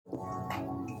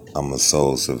I'm a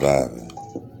soul survivor.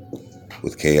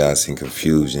 With chaos and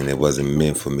confusion, it wasn't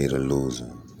meant for me to lose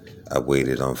them. I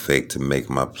waited on fate to make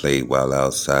my plate while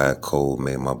outside cold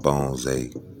made my bones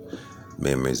ache.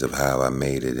 Memories of how I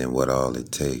made it and what all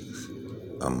it takes.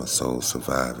 I'm a soul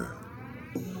survivor.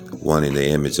 Wanting the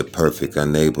image of perfect,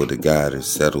 unable to guide her,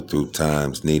 settled through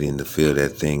times, needing to feel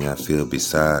that thing I feel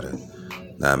beside her.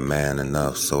 Not man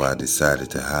enough, so I decided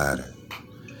to hide her.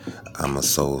 I'm a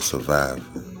soul survivor.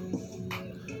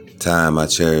 Time I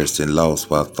cherished and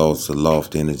lost while thoughts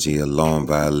aloft, energy alarm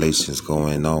violations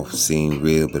going off, seem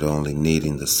real but only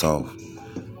needing the soft.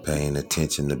 Paying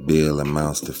attention to bill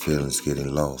amounts to feelings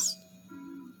getting lost.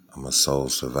 I'm a soul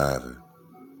survivor.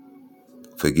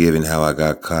 Forgiving how I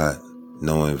got caught,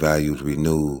 knowing values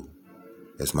renewed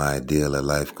as my ideal of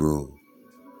life grew.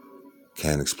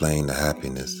 Can't explain the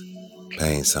happiness,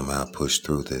 pain somehow pushed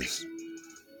through this.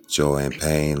 Joy and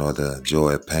pain, or the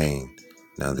joy of pain,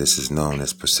 now this is known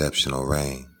as perceptual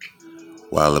rain.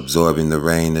 While absorbing the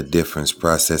rain, the difference,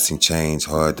 processing change,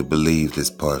 hard to believe this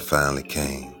part finally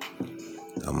came.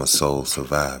 I'm a soul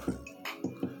survivor.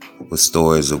 With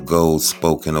stories of gold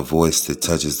spoken, a voice that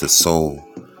touches the soul.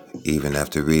 Even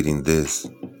after reading this,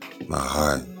 my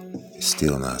heart is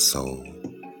still not sold.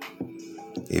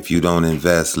 If you don't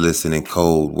invest, listen in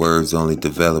cold, words only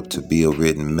develop to be a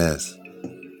written mess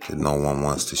that no one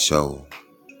wants to show.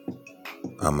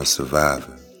 I'm a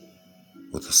survivor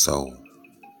with a soul.